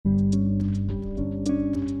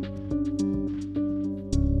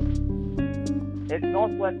It's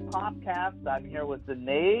Northwest Podcast. I'm here with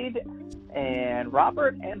Sinead and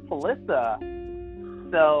Robert and Felissa.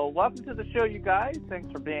 So, welcome to the show, you guys.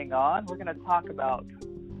 Thanks for being on. We're going to talk about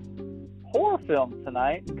horror films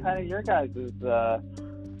tonight and kind of your guys'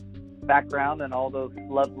 background and all those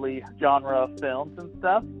lovely genre films and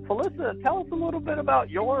stuff. Felissa, tell us a little bit about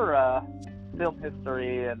your film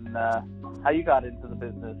history and how you got into the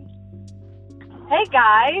business. Hey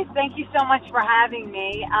guys, thank you so much for having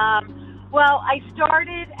me. Well, I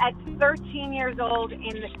started at 13 years old in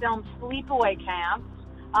the film Sleepaway Camp.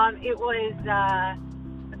 It was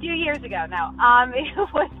a few years ago now. It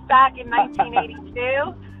was back in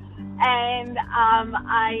 1982. And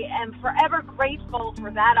I am forever grateful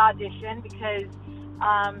for that audition because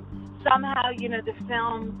somehow, the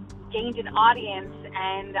film gained an audience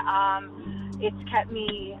and it's kept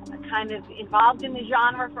me kind of involved in the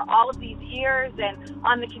genre for all of these years and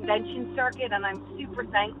on the convention circuit, and I'm super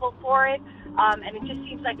thankful for it. And it just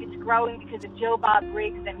seems like it's growing because of Joe Bob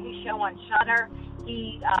Briggs and his show on Shudder.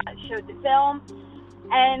 He showed the film,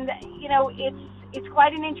 and it's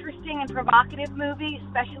quite an interesting and provocative movie,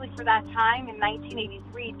 especially for that time. In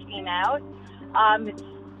 1983, it came out. It's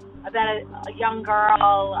about a young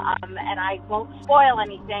girl, and I won't spoil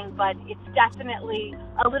anything, but it's definitely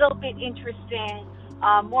a little bit interesting,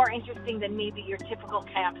 more interesting than maybe your typical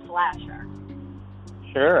camp slasher.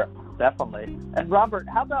 Sure, definitely. And Robert,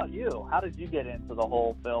 how about you? How did you get into the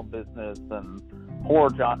whole film business and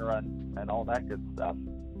horror genre and all that good stuff?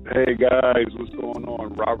 Hey guys, what's going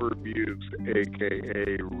on? Robert Bukes,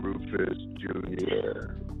 aka Rufus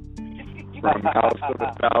Jr. from House of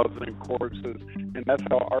a Thousand Corpses, and that's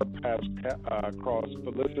how our paths crossed.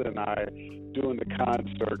 Felissa and I doing the con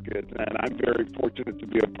circuit, and I'm very fortunate to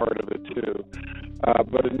be a part of it too.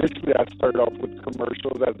 But initially, I started off with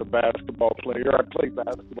commercials as a basketball player. I played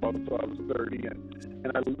basketball until I was 30, and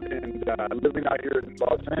living out here in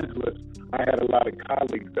Los Angeles, I had a lot of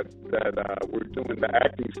colleagues that were doing the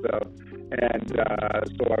acting stuff, and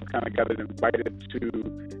so I kind of got invited to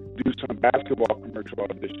do some basketball commercial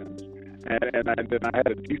auditions. And then I had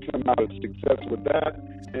a decent amount of success with that,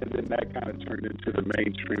 and then that kind of turned into the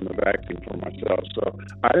mainstream of acting for myself. So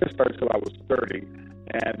I didn't start till I was 30,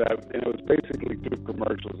 and it was basically through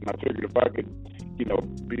commercials. And I figured if I could,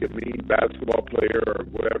 be a mean basketball player or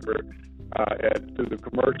whatever through the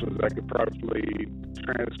commercials, I could probably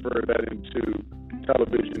transfer that into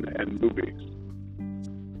television and movies.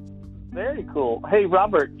 Very cool. Hey,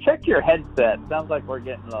 Robert, check your headset. Sounds like we're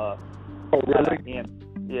getting Oh, really?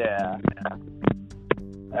 Yeah.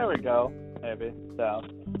 There we go. Maybe. So.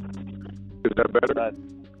 Is that better? But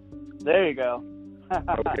there you go.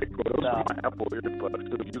 Okay, cool. Those are my Apple earbuds.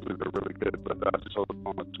 Usually they're really good, but I just hold the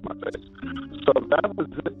phone up to my face. So that was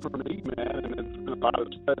it for me, man. And it's been a lot of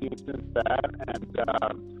studying since that. And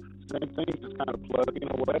same thing, just kind of plugging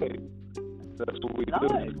away. That's what we do.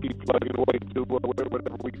 Just keep plugging away, do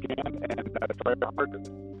whatever we can, and try our hardest.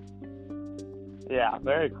 Yeah,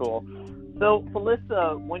 very cool. So,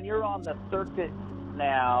 Felissa, when you're on the circuit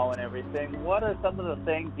now and everything, what are some of the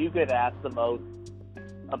things you get asked the most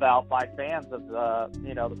about by fans of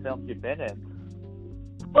the films you've been in?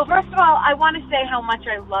 Well, first of all, I want to say how much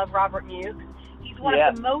I love Robert Bukes. He's one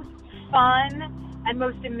of the most fun and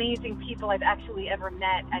most amazing people I've actually ever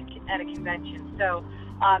met at a convention. So,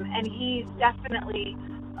 and he's definitely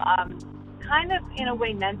kind of, in a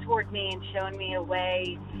way, mentored me and shown me a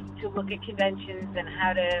way to look at conventions and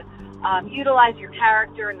how to utilize your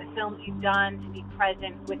character in the films you've done to be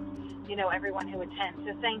present with, everyone who attends.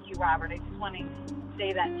 So thank you, Robert. I just want to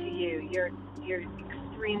say that to you. You're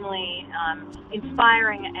extremely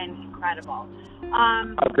inspiring and incredible.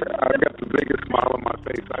 I've got the biggest smile on my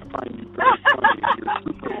face. I find you very funny. You're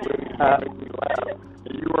super witty. You make me laugh.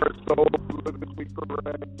 And you are so politically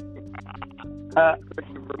correct.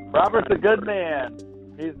 Robert's a good man.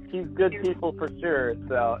 He's good people for sure.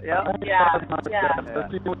 So yeah.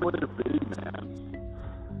 That's the only way to be, man.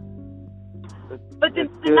 But the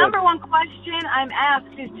number one question I'm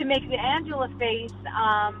asked is to make the Angela face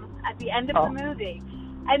at the end of the movie.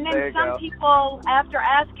 And then some people, after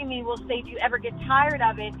asking me, will say, do you ever get tired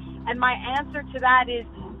of it? And my answer to that is,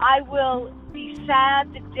 I will be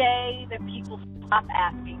sad the day that people stop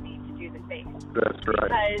asking me to do the face. That's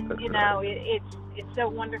right. Because, it's so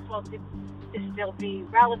wonderful to still be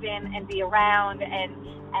relevant and be around and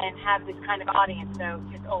have this kind of audience. So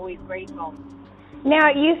just always grateful.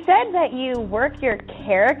 Now, you said that you work your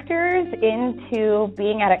characters into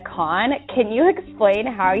being at a con. Can you explain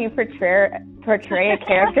how you portray a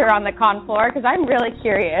character on the con floor? Because I'm really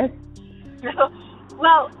curious.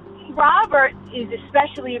 Well, Robert is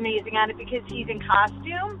especially amazing at it because he's in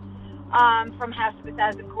costume. from House of a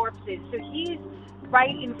Thousand Corpses. So he's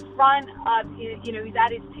right in front of his, he's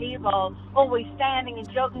at his table, always standing and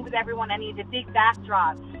joking with everyone, and he has a big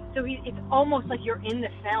backdrop. So it's almost like you're in the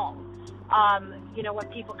film. When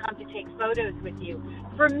people come to take photos with you.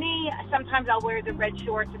 For me, sometimes I'll wear the red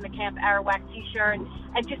shorts and the Camp Arawak t-shirt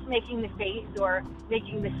and just making the face or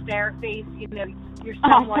making the stare face, you're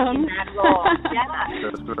somewhat in that role. Yeah.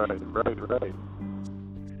 That's right.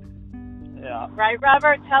 Yeah. Right,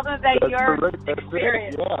 Robert? Tell them about your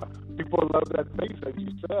experience. Yeah. People love that face, as you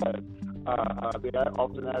said. They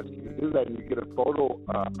often ask you to do that, and you get a photo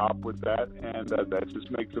op with that, and that just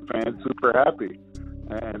makes the fans super happy.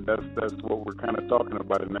 And that's what we're kind of talking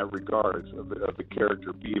about in that regards of the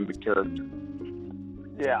character, being the character.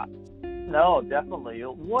 Yeah. No, definitely.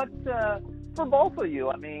 What, for both of you,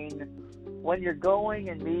 I mean, when you're going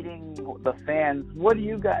and meeting the fans, what do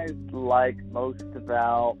you guys like most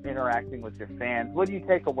about interacting with your fans? What do you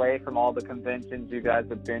take away from all the conventions you guys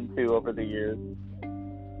have been to over the years?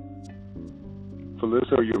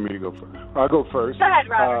 Felissa, or you want me to go first? I'll go first. Go ahead,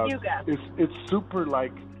 Robert. You go. It's super,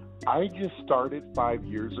 like, I just started 5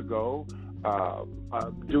 years ago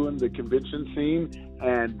doing the convention scene,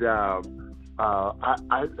 and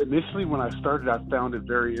I initially, when I started, I found it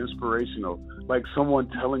very inspirational. Like someone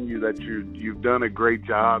telling you that you've done a great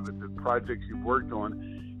job at the projects you've worked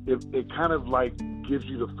on. It kind of like gives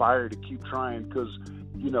you the fire to keep trying, because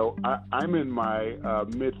I'm in my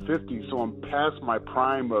mid-50s, so I'm past my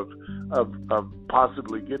prime of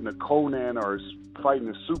possibly getting a Conan or fighting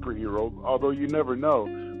a superhero, although you never know.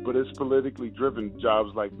 But it's politically driven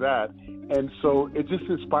jobs like that. And so it just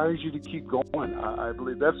inspires you to keep going. I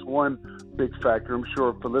believe that's one big factor. I'm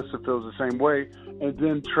sure Felissa feels the same way. And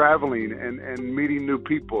then traveling and meeting new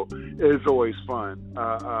people is always fun.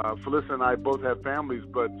 Felissa and I both have families,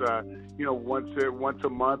 but once a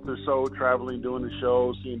month or so, traveling, doing the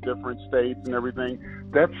shows, seeing different states and everything,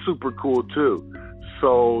 that's super cool too.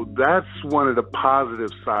 So that's one of the positive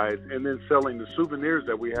sides. And then selling the souvenirs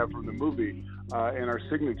that we have from the movie and our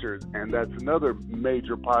signatures, and that's another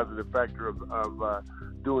major positive factor of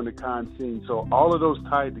doing the con scene. So all of those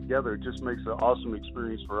tied together just makes an awesome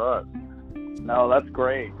experience for us. No, that's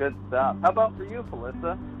great. Good stuff. How about for you,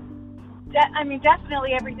 Felissa?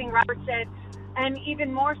 Definitely everything Robert said, and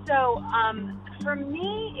even more so, for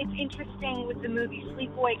me, it's interesting with the movie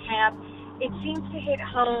Sleepaway Camp. It seems to hit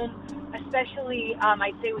home, especially,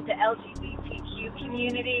 I'd say, with the LGBTQ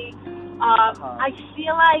community. I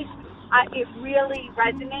feel like it really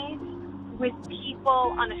resonates with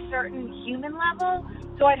people on a certain human level.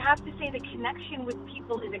 So I'd have to say the connection with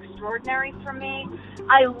people is extraordinary for me.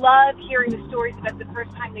 I love hearing the stories about the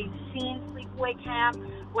first time they've seen Sleepaway Camp,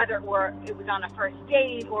 whether it was on a first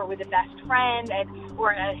date or with a best friend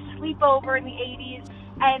or a sleepover in the 80s.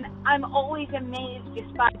 And I'm always amazed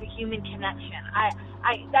just by the human connection.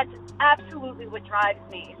 That's absolutely what drives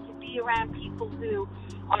me, is to be around people who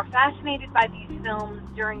are fascinated by these films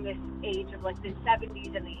during this age of like the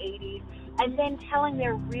 70s and the 80s, and then telling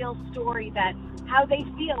their real story, that how they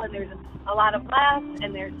feel. And there's a lot of laughs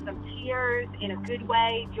and there's some tears in a good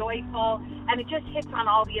way, joyful, and it just hits on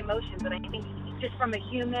all the emotions. And I think just from a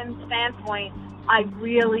human standpoint, I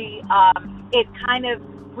really, it kind of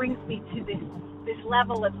brings me to this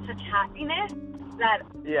level of such happiness that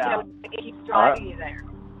it keeps driving you there.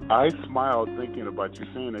 I smiled thinking about you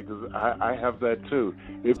saying it, because I have that too.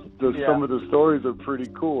 Some of the stories are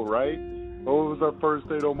pretty cool, right? Oh, it was our first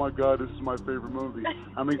date. Oh my God, this is my favorite movie.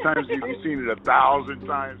 How many times have you seen it? 1,000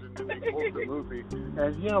 times, and then they quote the movie.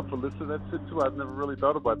 And Felissa, that's it too. I've never really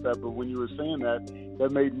thought about that, but when you were saying that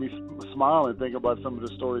made me smile and think about some of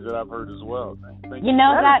the stories that I've heard as well. Thank you.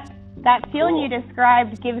 That feeling you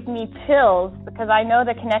described gives me chills, because I know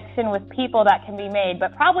the connection with people that can be made,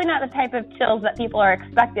 but probably not the type of chills that people are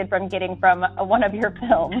expected from getting from one of your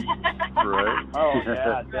films. Right. Oh,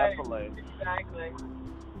 yeah, definitely. Exactly.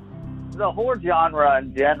 The horror genre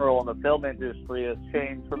in general in the film industry has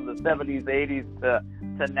changed from the 70s, 80s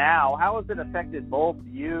to now. How has it affected both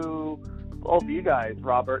you guys,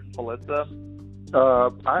 Robert and Felissa?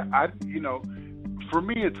 For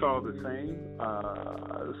me, it's all the same.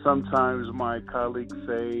 Sometimes my colleagues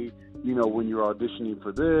say, when you're auditioning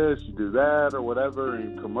for this, you do that or whatever.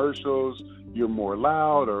 In commercials, you're more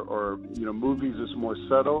loud, or movies is more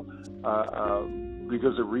subtle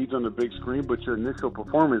because it reads on the big screen. But your initial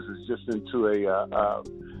performance is just into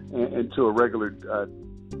a regular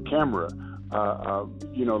camera,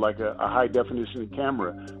 like a high definition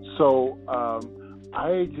camera. So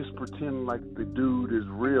I just pretend like the dude is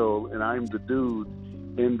real and I'm the dude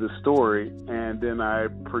in the story, and then I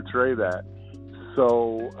portray that.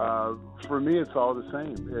 So for me, it's all the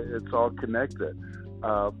same. It's all connected.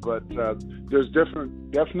 But there's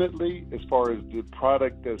definitely, as far as the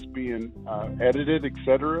product that's being edited,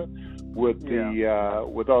 etc., with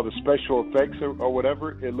with all the special effects or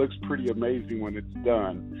whatever, it looks pretty amazing when it's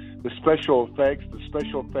done. The special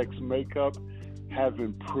effects makeup have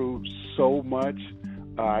improved so much.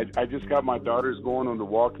 I just got my daughters going on The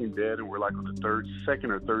Walking Dead, and we're like on the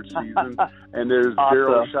second or third season. And there's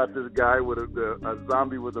Daryl shot this guy with a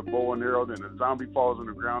zombie with a bow and arrow, then a zombie falls on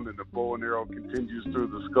the ground, and the bow and arrow continues through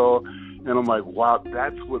the skull. And I'm like, wow,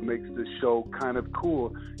 that's what makes this show kind of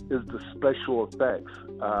cool, is the special effects.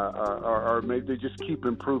 Or maybe they just keep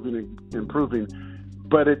improving.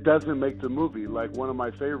 But it doesn't make the movie. Like one of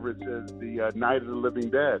my favorites is the Night of the Living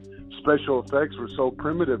Dead. Special effects were so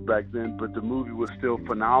primitive back then, but the movie was still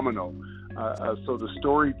phenomenal. So the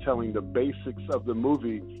storytelling, the basics of the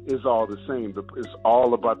movie is all the same. It's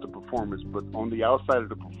all about the performance. But on the outside of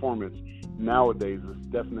the performance, nowadays, it's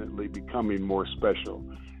definitely becoming more special.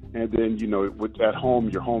 And then, at home,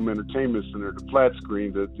 your home entertainment center, the flat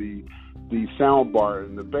screen, the sound bar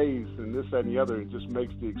and the bass and this, that, and the other, it just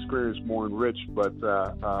makes the experience more enriched. But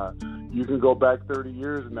you can go back 30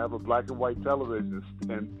 years and have a black and white television,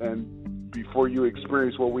 and before you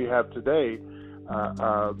experience what we have today,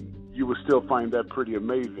 you would still find that pretty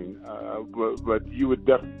amazing. But you would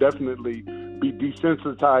definitely be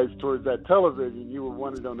desensitized towards that television. You would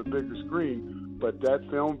want it on a bigger screen. But that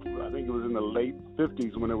film, I think it was in the late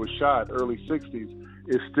 50s when it was shot, early 60s,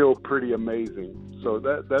 is still pretty amazing. So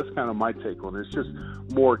that's kind of my take on it. It's just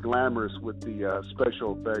more glamorous with the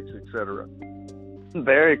special effects, etc.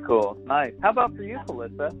 Very cool. Nice. How about for you,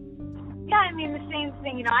 Felissa? Yeah, I mean, the same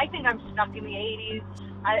thing. I think I'm stuck in the 80s.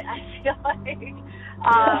 I feel like,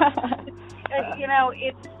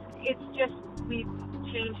 it's just, we've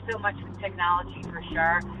changed so much with technology for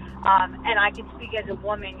sure. And I can speak as a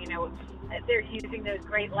woman, they're using those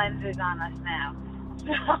great lenses on us now.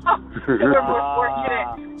 So we're more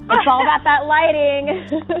fortunate. It's all about that lighting.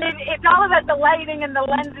 It's all about the lighting and the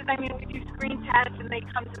lenses. I mean, we do screen tests, and they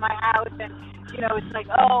come to my house, and it's like,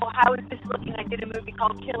 oh, how is this looking? I did a movie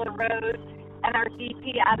called Killer Rose, and our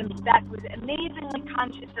DP Adam Beck was amazingly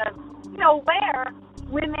conscious of, where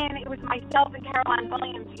women. It was myself and Caroline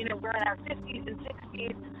Williams. We're in our 50s and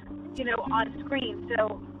 60s. On screen.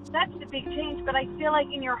 So that's the big change. But I feel like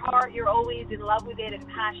in your heart, you're always in love with it and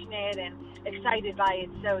passionate and excited by it.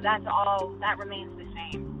 So that remains the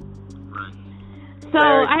same.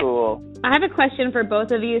 So cool. I have a question for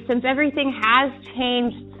both of you. Since everything has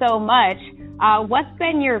changed so much, what's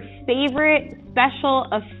been your favorite special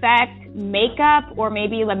effect makeup, or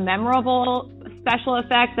maybe the memorable special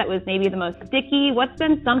effects that was maybe the most sticky? What's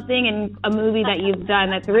been something in a movie that you've done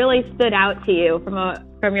that's really stood out to you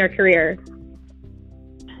from your career?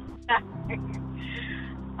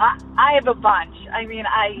 I have a bunch. I mean,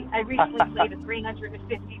 I recently played a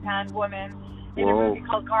 350-pound woman in a movie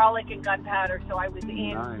called Garlic and Gunpowder, so I was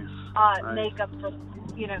in makeup for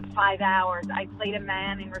 5 hours. I played a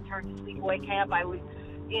man in Return to Sleepaway Camp. I was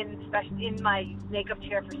in my makeup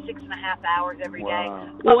chair for 6.5 hours every day.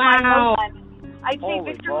 Wow. I'd say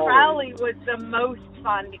Victor Crowley was the most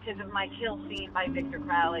fun because of my kill scene by Victor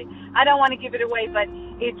Crowley. I don't want to give it away, but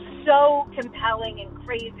it's so compelling and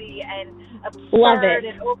crazy and absurd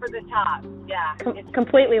and over the top. Yeah.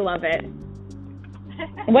 Completely love it.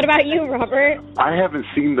 What about you, Robert? I haven't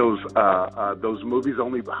seen those movies,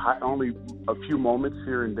 only a few moments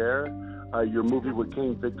here and there. Your movie with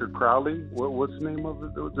King Victor Crowley. What's the name of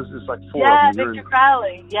it? This is like 4 of them. Victor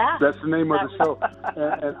Crowley. Yeah, that's the name of the show.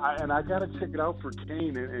 and I gotta check it out for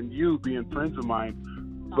Kane and you being friends of mine.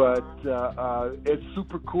 But it's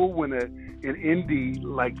super cool when an indie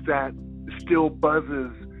like that still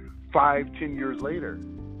buzzes 5-10 years later,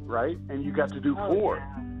 right? And you got to do 4. Yeah.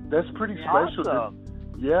 That's pretty special. Awesome.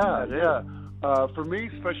 Yeah. For me,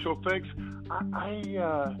 special effects. I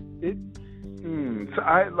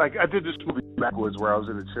did this movie backwards where I was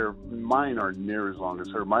in a chair. Mine aren't near as long as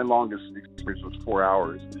her. My longest experience was 4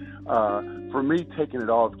 hours. For me, taking it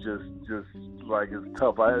off just like it's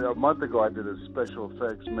tough. A month ago, I did a special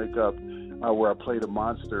effects makeup where I played a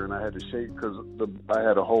monster, and I had to shave because I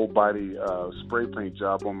had a whole body spray paint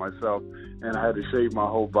job on myself, and I had to shave my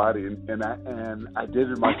whole body, and I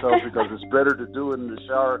did it myself because it's better to do it in the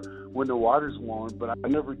shower when the water's warm. But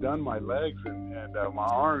I've never done my legs and my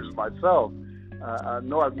arms myself.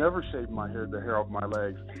 No, I've never shaved the hair off my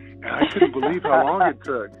legs, and I couldn't believe how long it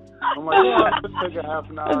took. I'm like, let's take a half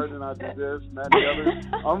an hour, and then I do this and that and the other.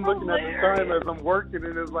 I'm looking at the time as I'm working,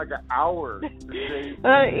 and it's like an hour to shave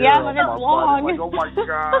but it's long. I'm like, oh my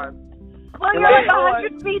God. Well, you're like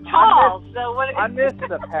 100 feet tall. I missed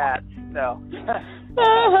the patch. No.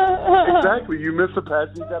 Exactly. You miss a pass,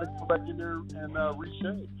 you got to go back in there and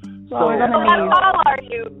reshape. So, how tall are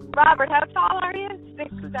you, Robert? How tall are you?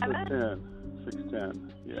 6'7"?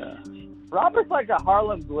 6'10", yeah. Robert's like a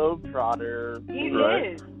Harlem Globetrotter. He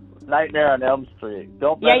Right. is. Nightmare on Elm Street.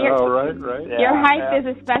 Don't Yeah, mess Oh, with right. Yeah, Your height yeah. is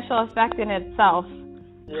a special effect in itself.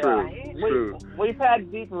 Yeah. True. We've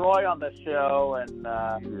had Deep Roy on the show, and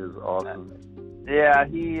He is awesome. yeah,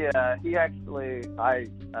 he actually, I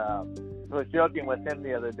was joking with him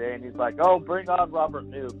the other day, and he's like, "Oh, bring on Robert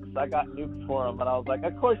Nukes. I got nukes for him." And I was like,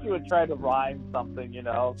 "Of course you would try to rhyme something, you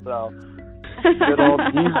know." So Good old,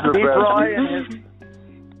 he's the Deep best. Roy and his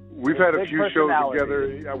We've had a big few shows personality. together.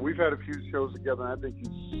 Yeah, we've had a few shows together, and I think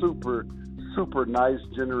he's super, super nice,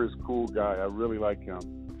 generous, cool guy. I really like him.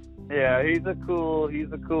 Yeah, he's a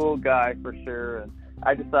cool guy for sure, and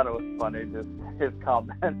I just thought it was funny, just his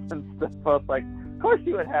comments and stuff. I was like, of course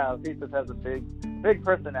you would have. He just has a big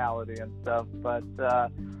personality and stuff. But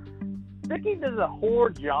sticking to the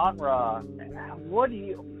horror genre, what do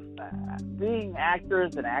you, being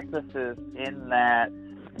actors and actresses in that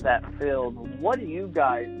field, what do you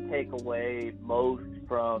guys take away most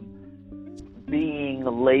from being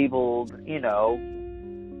labeled, you know,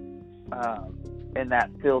 in that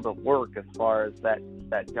field of work as far as that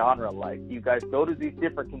genre? Like, you guys go to these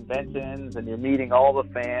different conventions and you're meeting all the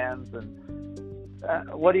fans, and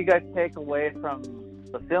what do you guys take away from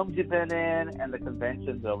the films you've been in and the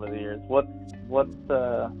conventions over the years?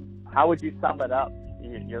 How would you sum it up,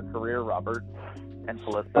 your career, Robert and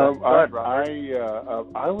Felissa? Go ahead, Robert.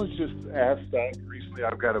 I was just asked that recently.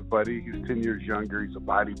 I've got a buddy. He's 10 years younger. He's a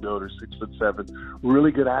bodybuilder, 6'7",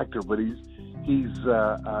 really good actor, but he's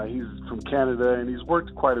from Canada, and he's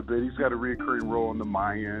worked quite a bit. He's got a recurring role in the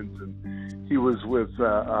Mayans, and he was with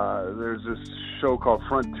there's this show called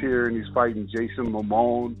Frontier, and he's fighting Jason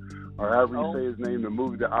Momoa, or however you say his name, the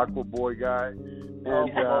movie, the Aqua Boy guy.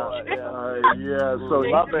 And so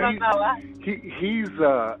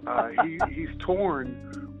he's torn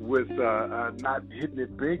with not hitting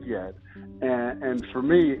it big yet. And for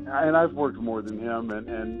me, and I've worked more than him,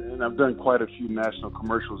 and I've done quite a few national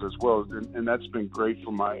commercials as well, and that's been great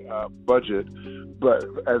for my budget, but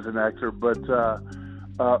as an actor. But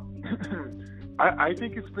I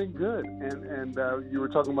think it's been good. And you were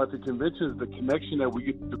talking about the conventions, the connection that we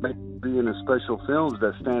get to make being in special films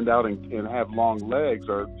that stand out and have long legs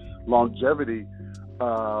or longevity.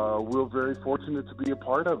 We're very fortunate to be a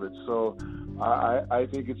part of it. So I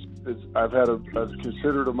think it's I've had a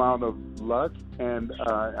considerable amount of luck, and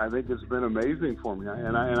I think it's been amazing for me.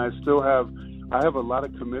 And I still have a lot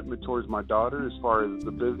of commitment towards my daughter as far as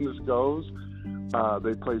the business goes.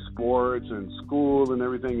 They play sports and school and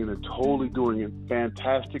everything, and they're totally doing it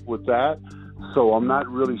fantastic with that. So I'm not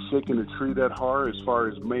really shaking the tree that hard as far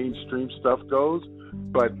as mainstream stuff goes.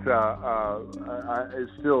 But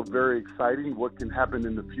it's still very exciting what can happen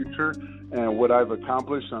in the future, and what I've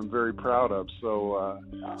accomplished, I'm very proud of. So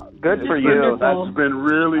good for you. That's been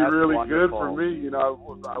really wonderful. good for me. You know,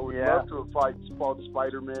 I would love to have fought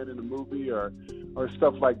Spider-Man in a movie or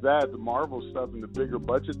stuff like that, the Marvel stuff and the bigger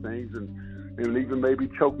budget things, and even maybe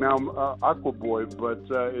choke down Aqua Boy, but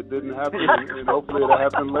it didn't happen, and hopefully it'll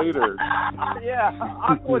happen later. Yeah,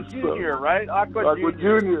 Aqua Junior, right? Aqua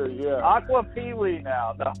Junior, yeah. Aqua Pee-wee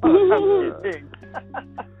now. No,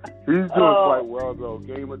 He's doing quite well, though.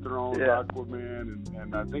 Game of Thrones, Aquaman,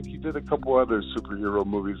 and I think he did a couple other superhero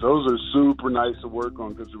movies. Those are super nice to work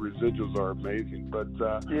on because the residuals are amazing. But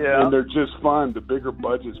and they're just fun, the bigger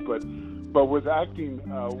budgets. But with acting,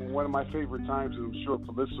 one of my favorite times, and I'm sure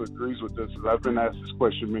Felissa agrees with this, is I've been asked this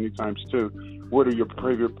question many times too. What are your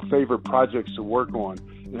favorite projects to work on?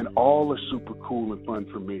 And all are super cool and fun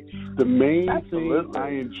for me. The main thing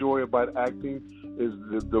I enjoy about acting is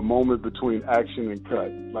the moment between action and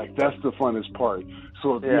cut. Like, that's the funnest part.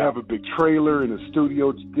 So if you have a big trailer and a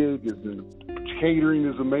studio gig, and catering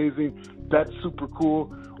is amazing, that's super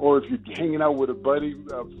cool. Or if you're hanging out with a buddy,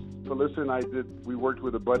 Felissa and I we worked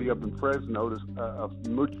with a buddy up in Fresno, a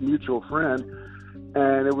mutual friend,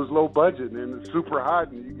 and it was low budget and it's super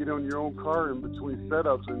hot, and you get on your own car in between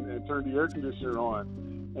setups and turn the air conditioner on,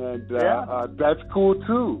 and that's cool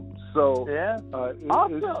too. So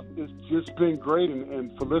awesome. It's just been great,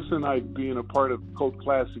 and Felissa and I being a part of Cult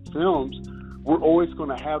Classic Films, we're always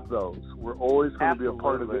going to have those. We're always going to be a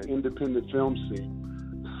part of the independent film scene.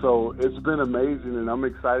 So it's been amazing, and I'm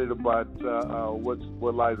excited about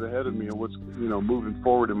what lies ahead of me and what's moving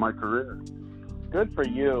forward in my career. Good for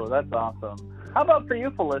you. That's awesome. How about for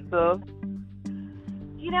you, Felissa?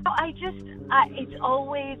 You know, it's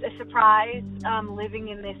always a surprise living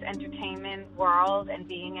in this entertainment world and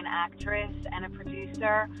being an actress and a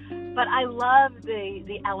producer. But I love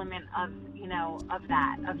the element of, of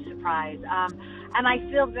that, of surprise. And I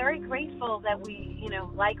feel very grateful that we,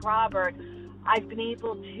 like Robert, I've been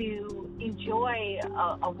able to enjoy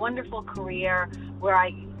a wonderful career where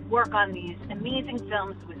I work on these amazing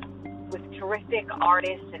films with terrific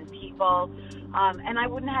artists and people, and I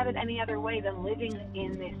wouldn't have it any other way than living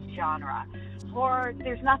in this genre. Horror,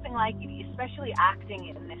 there's nothing like it, especially acting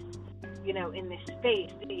in this, in this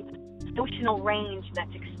space. The emotional range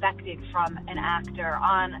that's expected from an actor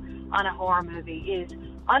on a horror movie is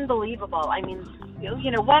unbelievable. I mean,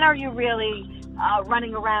 when are you really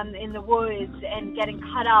running around in the woods and getting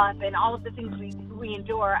cut up and all of the things we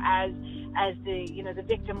endure as the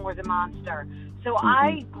victim or the monster? So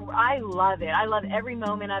I love it. I love every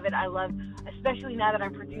moment of it. I love, especially now that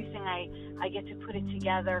I'm producing, I get to put it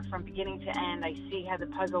together from beginning to end. I see how the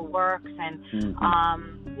puzzle works, and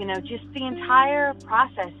just the entire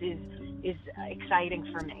process is exciting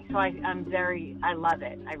for me. So I love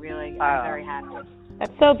it. I'm very happy.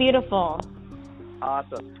 That's so beautiful.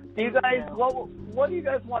 Awesome. Do you guys, what do you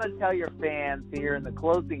guys want to tell your fans here in the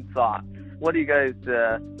closing thoughts? What do you guys,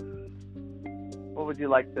 what would you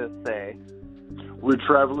like to say? We're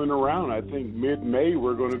traveling around. I think mid-May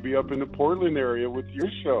we're going to be up in the Portland area with your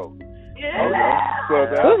show. Yeah.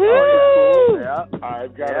 Okay. So that's cool. Yeah.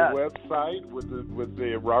 I've got a website with the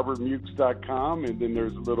robertmukes.com, and then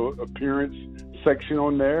there's a little appearance section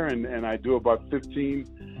on there, and I do about 17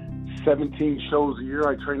 shows a year.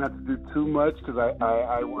 I try not to do too much because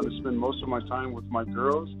I want to spend most of my time with my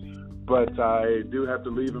girls, but I do have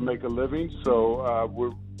to leave and make a living. So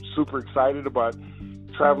we're super excited about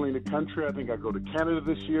traveling the country. I think I go to Canada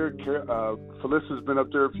this year. Felissa's been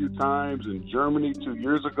up there a few times, and Germany 2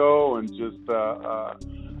 years ago, and just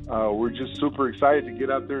we're just super excited to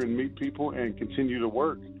get out there and meet people and continue to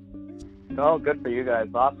work. Oh, good for you guys.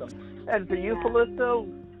 Awesome. And for you, Felissa,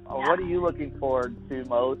 what are you looking forward to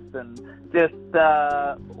most? And just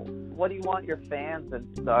what do you want your fans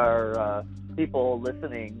and our people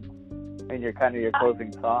listening in your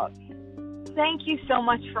closing thoughts? Thank you so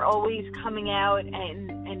much for always coming out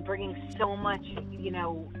and bringing so much,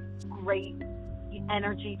 great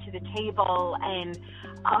energy to the table. And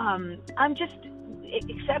I'm just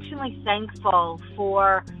exceptionally thankful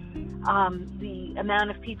for the amount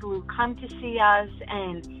of people who come to see us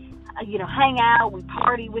and, hang out, we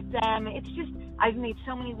party with them. It's just, I've made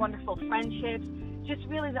so many wonderful friendships. Just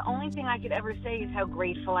really the only thing I could ever say is how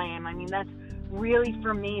grateful I am. I mean, that's really,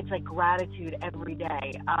 for me, it's like gratitude every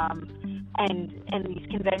day. And these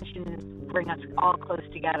conventions bring us all close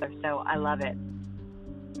together, so I love it.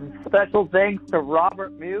 Special thanks to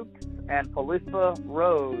Robert Mukes and Felissa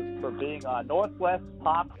Rose for being on Northwest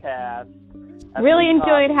Popcast. Really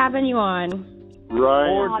enjoyed having you on.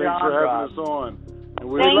 Right, thanks for having us on. And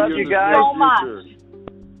we love you guys so much.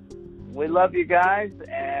 We love you guys.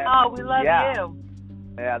 And we love you.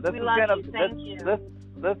 Yeah, this is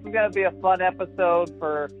gonna be a fun episode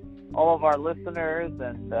for all of our listeners,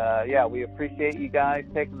 and we appreciate you guys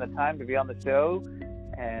taking the time to be on the show.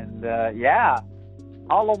 And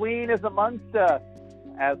Halloween is amongst us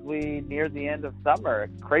as we near the end of summer.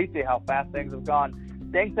 It's crazy how fast things have gone.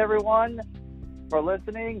 Thanks everyone for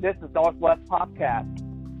listening. This is Northwest Popcast.